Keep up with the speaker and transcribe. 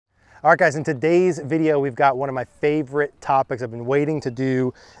All right, guys, in today's video, we've got one of my favorite topics. I've been waiting to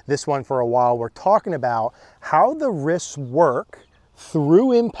do this one for a while. We're talking about how the wrists work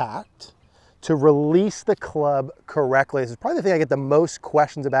through impact to release the club correctly. This is probably the thing I get the most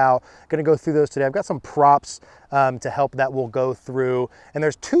questions about. I'm gonna go through those today. I've got some props to help that we'll go through. And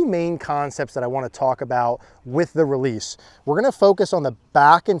there's two main concepts that I wanna talk about with the release. We're gonna focus on the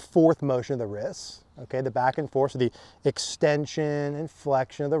back and forth motion of the wrists. Okay, the back and forth, so the extension and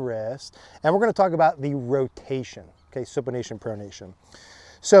flexion of the wrist. And we're gonna talk about the rotation, okay, supination, pronation.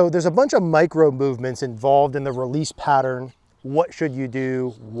 So there's a bunch of micro movements involved in the release pattern. What should you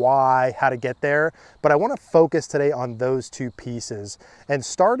do, why, how to get there. But I wanna focus today on those two pieces, and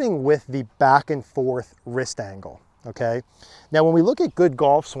starting with the back and forth wrist angle, okay? Now, when we look at good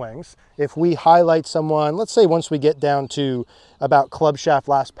golf swings, if we highlight someone, let's say once we get down to about club shaft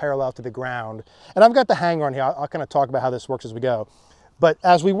last parallel to the ground, and I've got the hanger on here, I'll kind of talk about how this works as we go. But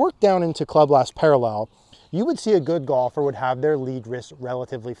as we work down into club last parallel, you would see a good golfer would have their lead wrist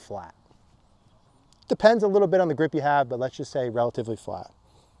relatively flat. Depends a little bit on the grip you have, but let's just say relatively flat.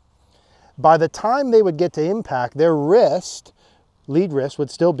 By the time they would get to impact, their wrist, lead wrist, would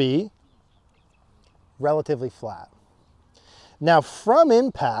still be relatively flat. Now, from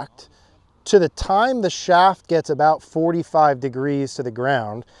impact to the time the shaft gets about 45 degrees to the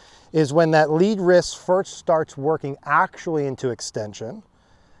ground is when that lead wrist first starts working actually into extension,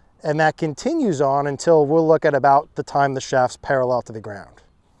 and that continues on until we'll look at about the time the shaft's parallel to the ground.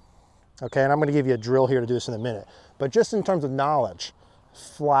 Okay, and I'm gonna give you a drill here to do this in a minute, but just in terms of knowledge,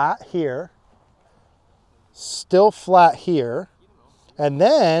 flat here, still flat here, and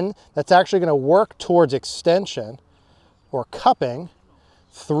then that's actually gonna work towards extension or cupping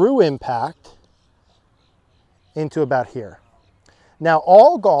through impact into about here. Now,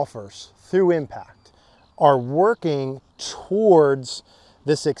 all golfers through impact are working towards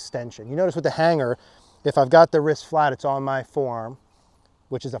this extension. You notice with the hanger, if I've got the wrist flat, it's on my forearm,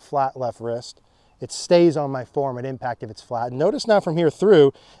 which is a flat left wrist. It stays on my forearm at impact if it's flat. Notice now from here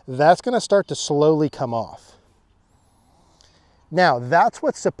through, that's gonna start to slowly come off. Now, that's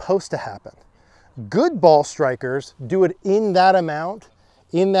what's supposed to happen. Good ball strikers do it in that amount,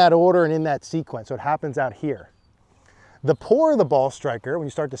 in that order, and in that sequence. So it happens out here. The poorer the ball striker, when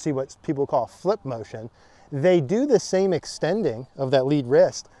you start to see what people call flip motion, they do the same extending of that lead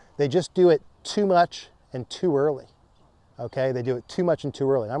wrist. They just do it too much and too early. Okay, they do it too much and too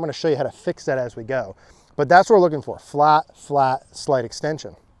early. And I'm gonna show you how to fix that as we go. But that's what we're looking for, flat, flat, slight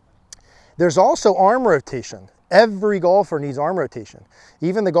extension. There's also arm rotation. Every golfer needs arm rotation.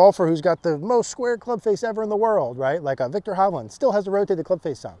 Even the golfer who's got the most square club face ever in the world, right? Like a Victor Hovland, still has to rotate the club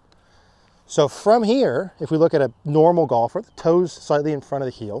face some. So from here, if we look at a normal golfer, the toes slightly in front of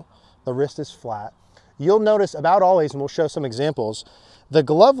the heel, the wrist is flat. You'll notice about always, and we'll show some examples, the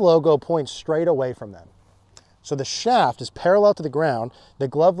glove logo points straight away from them. So the shaft is parallel to the ground, the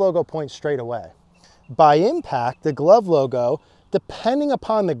glove logo points straight away. By impact, the glove logo, depending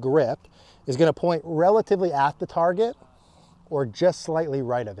upon the grip, is gonna point relatively at the target or just slightly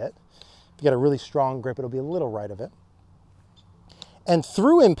right of it. If you got a really strong grip, it'll be a little right of it. And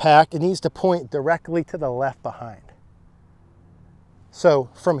through impact, it needs to point directly to the left behind. So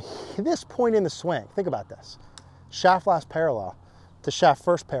from this point in the swing, think about this, shaft last parallel to shaft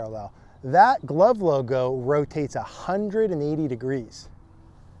first parallel, that glove logo rotates 180 degrees,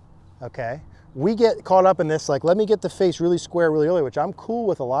 okay? We get caught up in this, like, let me get the face really square really early, which I'm cool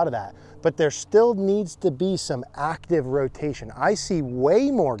with a lot of that, but there still needs to be some active rotation. I see way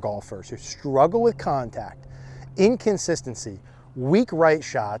more golfers who struggle with contact, inconsistency, weak right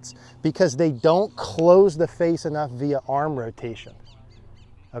shots, because they don't close the face enough via arm rotation,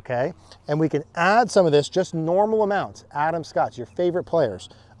 okay? And we can add some of this, just normal amounts. Adam Scott's, your favorite players,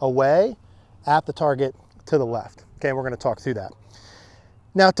 away, at the target, to the left. Okay, we're gonna talk through that.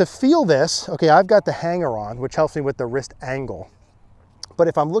 Now to feel this, okay, I've got the hanger on, which helps me with the wrist angle. But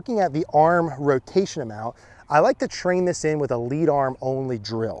if I'm looking at the arm rotation amount, I like to train this in with a lead arm only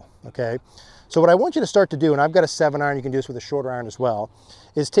drill, okay? So what I want you to start to do, and I've got a 7-iron, you can do this with a shorter iron as well,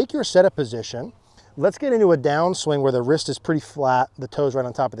 is take your setup position. Let's get into a downswing where the wrist is pretty flat, the toes right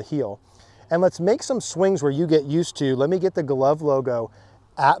on top of the heel. And let's make some swings where you get used to, let me get the glove logo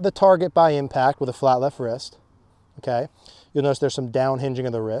at the target by impact with a flat left wrist, okay? You'll notice there's some down hinging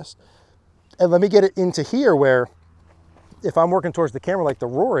of the wrist. And let me get it into here where if I'm working towards the camera like the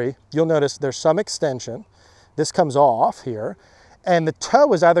Rory, you'll notice there's some extension. This comes off here, and the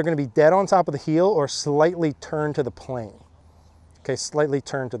toe is either gonna be dead on top of the heel or slightly turned to the plane. Okay, slightly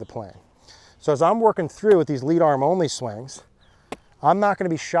turned to the plane. So as I'm working through with these lead arm only swings, I'm not gonna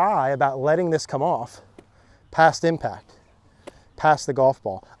be shy about letting this come off past impact. past the golf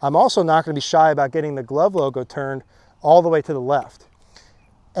ball. I'm also not going to be shy about getting the glove logo turned all the way to the left.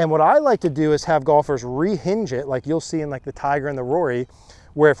 And what I like to do is have golfers rehinge it, like you'll see in like the Tiger and the Rory,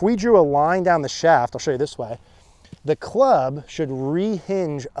 where if we drew a line down the shaft, I'll show you this way, the club should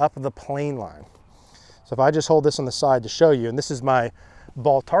rehinge up the plane line. So if I just hold this on the side to show you, and this is my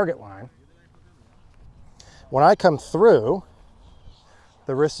ball target line, when I come through,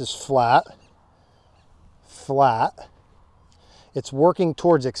 the wrist is flat, flat. It's working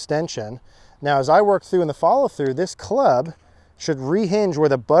towards extension. Now, as I work through in the follow through, this club should rehinge where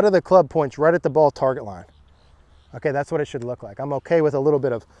the butt of the club points right at the ball target line. Okay, that's what it should look like. I'm okay with a little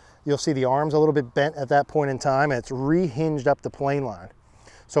bit of, you'll see the arms a little bit bent at that point in time, and it's rehinged up the plane line.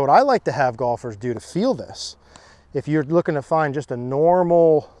 So what I like to have golfers do to feel this, if you're looking to find just a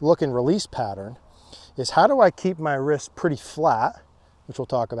normal looking release pattern, is how do I keep my wrist pretty flat, which we'll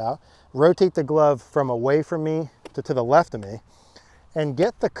talk about, rotate the glove from away from me to the left of me, and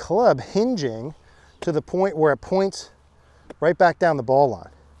get the club hinging to the point where it points right back down the ball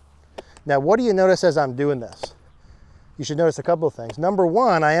line. Now, what do you notice as I'm doing this? You should notice a couple of things. Number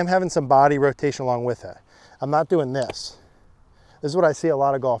one, I am having some body rotation along with it. I'm not doing this. This is what I see a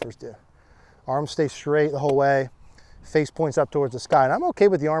lot of golfers do. Arms stay straight the whole way, face points up towards the sky. And I'm okay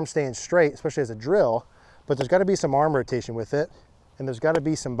with the arms staying straight, especially as a drill, but there's gotta be some arm rotation with it, and there's gotta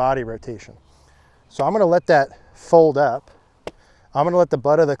be some body rotation. So I'm gonna let that fold up. I'm gonna let the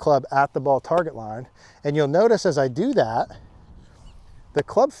butt of the club at the ball target line, and you'll notice as I do that, the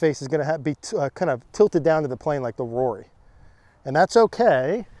club face is gonna be kind of tilted down to the plane like the Rory. And that's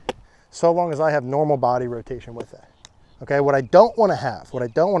okay, so long as I have normal body rotation with it. Okay, what I don't wanna have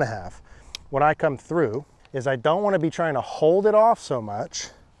when I come through is I don't wanna be trying to hold it off so much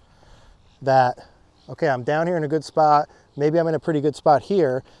that, okay, I'm down here in a good spot, maybe I'm in a pretty good spot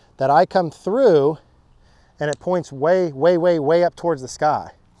here, that I come through and it points way, way, way, way up towards the sky.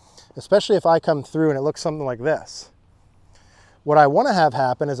 Especially if I come through and it looks something like this. What I want to have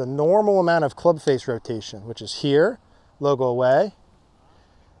happen is a normal amount of club face rotation, which is here, logo away,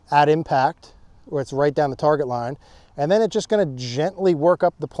 at impact, where it's right down the target line, and then it's just going to gently work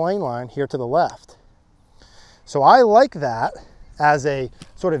up the plane line here to the left. So I like that as a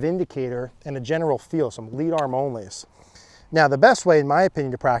sort of indicator and a general feel, some lead arm onlys. Now, the best way, in my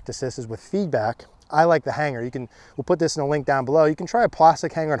opinion, to practice this is with feedback. I like the hanger. We'll put this in a link down below. You can try a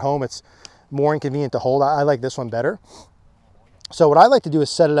plastic hanger at home. It's more inconvenient to hold. I like this one better. So what I like to do is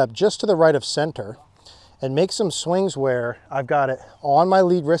set it up just to the right of center and make some swings where I've got it on my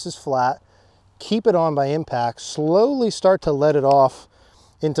lead wrist is flat, keep it on by impact, slowly start to let it off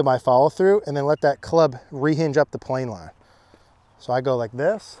into my follow through, and then let that club rehinge up the plane line. So I go like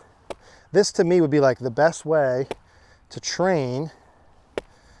this. This to me would be like the best way to train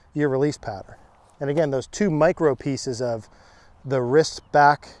your release pattern. And again, those two micro pieces of the wrist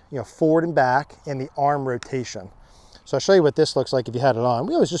back, forward and back, and the arm rotation. So I'll show you what this looks like if you had it on.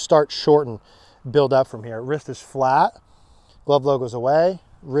 We always just start short and build up from here. Wrist is flat, glove logo's away.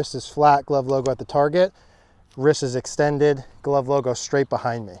 Wrist is flat, glove logo at the target. Wrist is extended, glove logo straight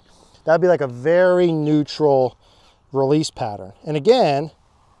behind me. That'd be like a very neutral release pattern. And again,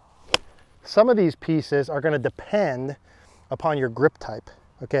 some of these pieces are going to depend upon your grip type,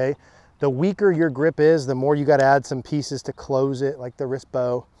 okay? The weaker your grip is, the more you got to add some pieces to close it, like the wrist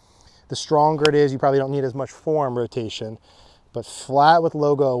bow. The stronger it is, you probably don't need as much forearm rotation. But flat with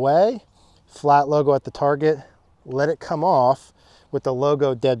logo away, flat logo at the target, let it come off with the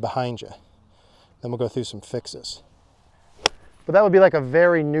logo dead behind you. Then we'll go through some fixes. But that would be like a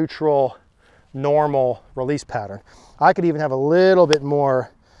very neutral, normal release pattern. I could even have a little bit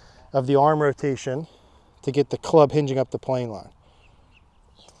more of the arm rotation to get the club hinging up the plane line.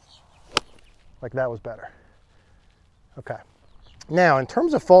 Like that was better. Okay. Now, in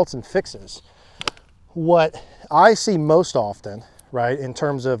terms of faults and fixes, what I see most often, right, in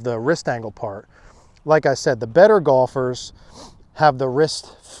terms of the wrist angle part, like I said, the better golfers have the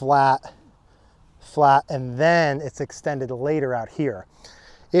wrist flat, and then it's extended later out here.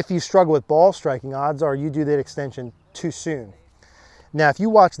 If you struggle with ball striking, odds are you do that extension too soon. Now, if you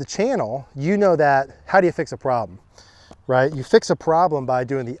watch the channel, you know that, how do you fix a problem, right? You fix a problem by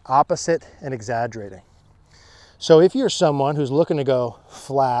doing the opposite and exaggerating. So if you're someone who's looking to go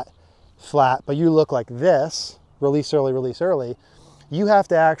flat, but you look like this, release early, you have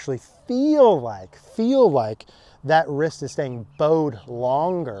to actually feel like that wrist is staying bowed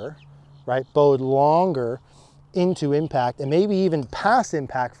longer, right? Bowed longer into impact, and maybe even past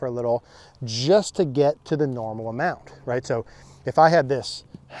impact for a little, just to get to the normal amount, right? So if I had this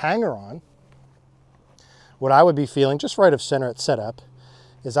hanger on, what I would be feeling just right of center at setup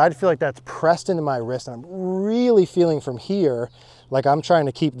is I'd feel like that's pressed into my wrist, and I'm really feeling from here like I'm trying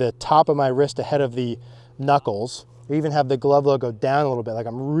to keep the top of my wrist ahead of the knuckles, or even have the glove logo down a little bit, like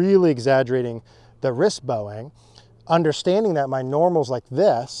I'm really exaggerating the wrist bowing, understanding that my normal's like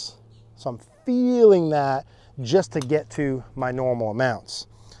this, so I'm feeling that just to get to my normal amounts.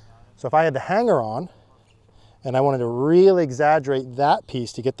 So if I had the hanger on and I wanted to really exaggerate that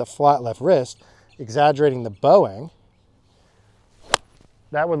piece to get the flat left wrist, exaggerating the bowing,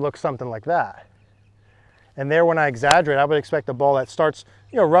 that would look something like that. And there, when I exaggerate, I would expect a ball that starts,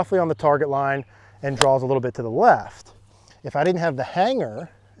 you know, roughly on the target line and draws a little bit to the left. If I didn't have the hanger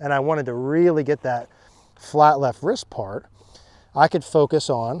and I wanted to really get that flat left wrist part, I could focus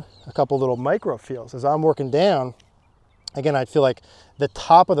on a couple little micro feels. As I'm working down, again, I'd feel like the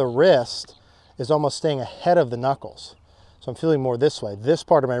top of the wrist is almost staying ahead of the knuckles. So I'm feeling more this way. This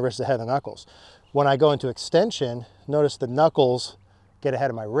part of my wrist is ahead of the knuckles. When I go into extension, notice the knuckles get ahead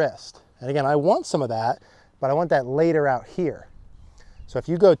of my wrist. And again, I want some of that, but I want that later out here. So if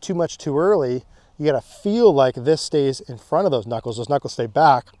you go too much too early, you gotta feel like this stays in front of those knuckles stay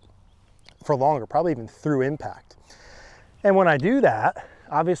back for longer, probably even through impact. And when I do that,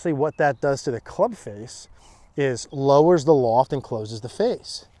 obviously what that does to the club face is lowers the loft and closes the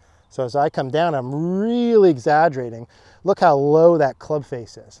face. So as I come down, I'm really exaggerating. Look how low that club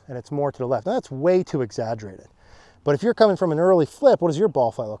face is, and it's more to the left. Now, that's way too exaggerated. But if you're coming from an early flip, what does your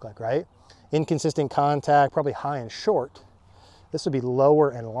ball flight look like, right? Inconsistent contact, probably high and short. This would be lower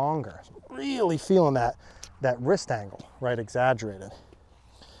and longer. Really feeling that wrist angle, right, exaggerated.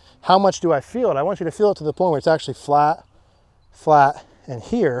 How much do I feel it? I want you to feel it to the point where it's actually flat, flat, and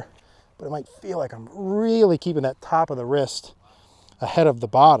here, but it might feel like I'm really keeping that top of the wrist ahead of the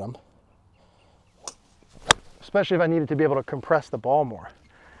bottom, especially if I needed to be able to compress the ball more.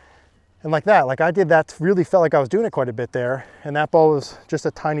 And like that, like I did that, really felt like I was doing it quite a bit there, and that ball was just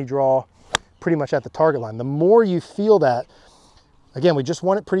a tiny draw pretty much at the target line. The more you feel that, again, we just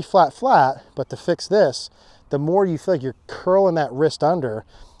want it pretty flat, flat, but to fix this, the more you feel like you're curling that wrist under,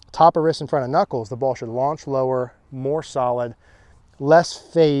 top of wrist in front of knuckles, the ball should launch lower, more solid, less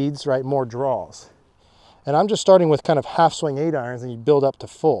fades, right, more draws. And I'm just starting with kind of half swing 8 irons and you build up to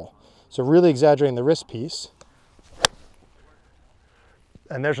full. So really exaggerating the wrist piece.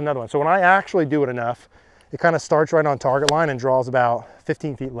 And there's another one. So when I actually do it enough, it kind of starts right on target line and draws about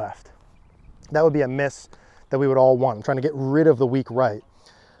 15 feet left. That would be a miss that we would all want. I'm trying to get rid of the weak right.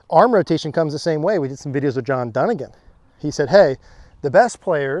 Arm rotation comes the same way. We did some videos with John Dunnigan. He said, hey, the best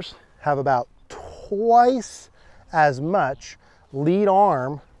players have about twice as much lead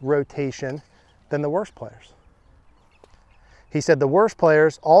arm rotation than the worst players. He said the worst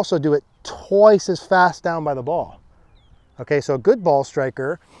players also do it twice as fast down by the ball. Okay, so a good ball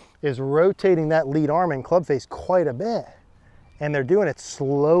striker is rotating that lead arm and club face quite a bit, and they're doing it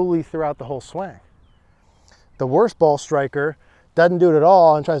slowly throughout the whole swing. The worst ball striker doesn't do it at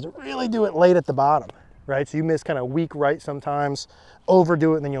all and tries to really do it late at the bottom, right? So you miss kind of weak right sometimes,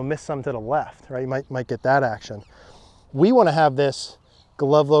 overdo it, and then you'll miss some to the left, right? You might get that action. We want to have this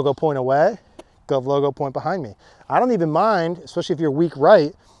glove logo point away, glove logo point behind me. I don't even mind, especially if you're weak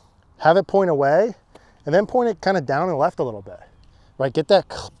right, have it point away and then point it kind of down and left a little bit, right? Get that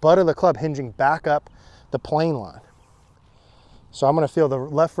butt of the club hinging back up the plane line. So I'm going to feel the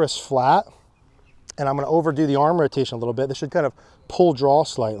left wrist flat and I'm going to overdo the arm rotation a little bit. This should kind of pull draw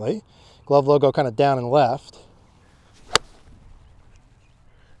slightly. Glove logo kind of down and left.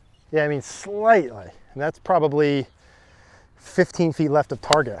 Yeah, I mean slightly, and that's probably 15 feet left of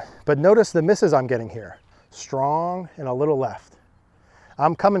target. But notice the misses I'm getting here. Strong and a little left.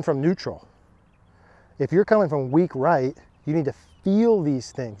 I'm coming from neutral. If you're coming from weak right, you need to feel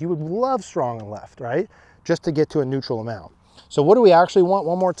these things. You would love strong and left, right? Just to get to a neutral amount. So what do we actually want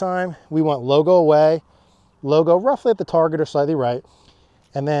one more time? We want logo away, logo roughly at the target or slightly right,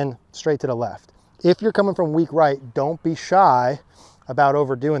 and then straight to the left. If you're coming from weak right, don't be shy about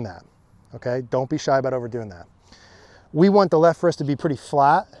overdoing that, okay? Don't be shy about overdoing that. We want the left wrist to be pretty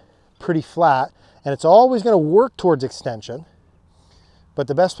flat, and it's always gonna work towards extension, but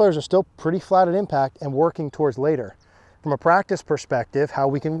the best players are still pretty flat at impact and working towards later. From a practice perspective, how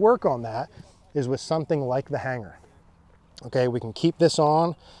we can work on that is with something like the hanger. Okay, we can keep this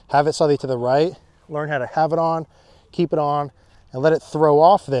on, have it slightly to the right, learn how to have it on, keep it on, and let it throw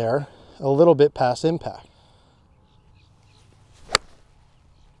off there a little bit past impact.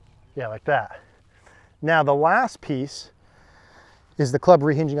 Yeah, like that. Now the last piece is the club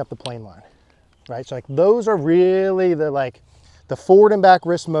rehinging up the plane line, right? So like those are really the forward and back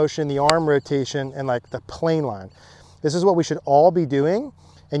wrist motion, the arm rotation, and like the plane line. This is what we should all be doing,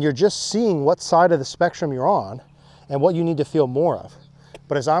 and you're just seeing what side of the spectrum you're on and what you need to feel more of.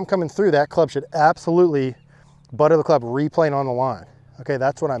 But as I'm coming through, that club should absolutely butt of the club replaying on the line. Okay,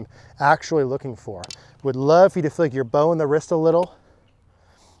 that's what I'm actually looking for. Would love for you to feel like you're bowing the wrist a little,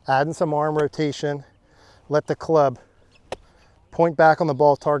 adding some arm rotation, let the club point back on the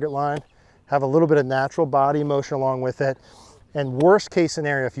ball target line, have a little bit of natural body motion along with it. And worst case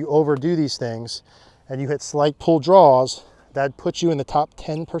scenario, if you overdo these things and you hit slight pull draws, that puts you in the top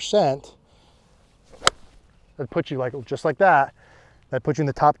 10%. That puts you like, just like that, that puts you in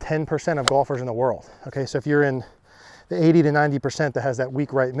the top 10% of golfers in the world. Okay, so if you're in the 80 to 90% that has that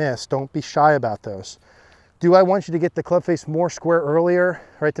weak right miss, don't be shy about those. Do I want you to get the club face more square earlier,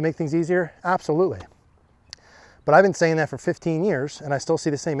 right, to make things easier? Absolutely. But I've been saying that for 15 years and I still see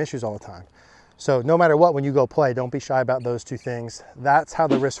the same issues all the time. So no matter what, when you go play, don't be shy about those two things. That's how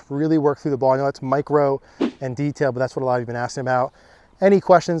the wrists really work through the ball. I know that's micro and detail, but that's what a lot of you have been asking about. Any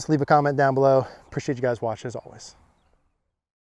questions, leave a comment down below. Appreciate you guys watching as always.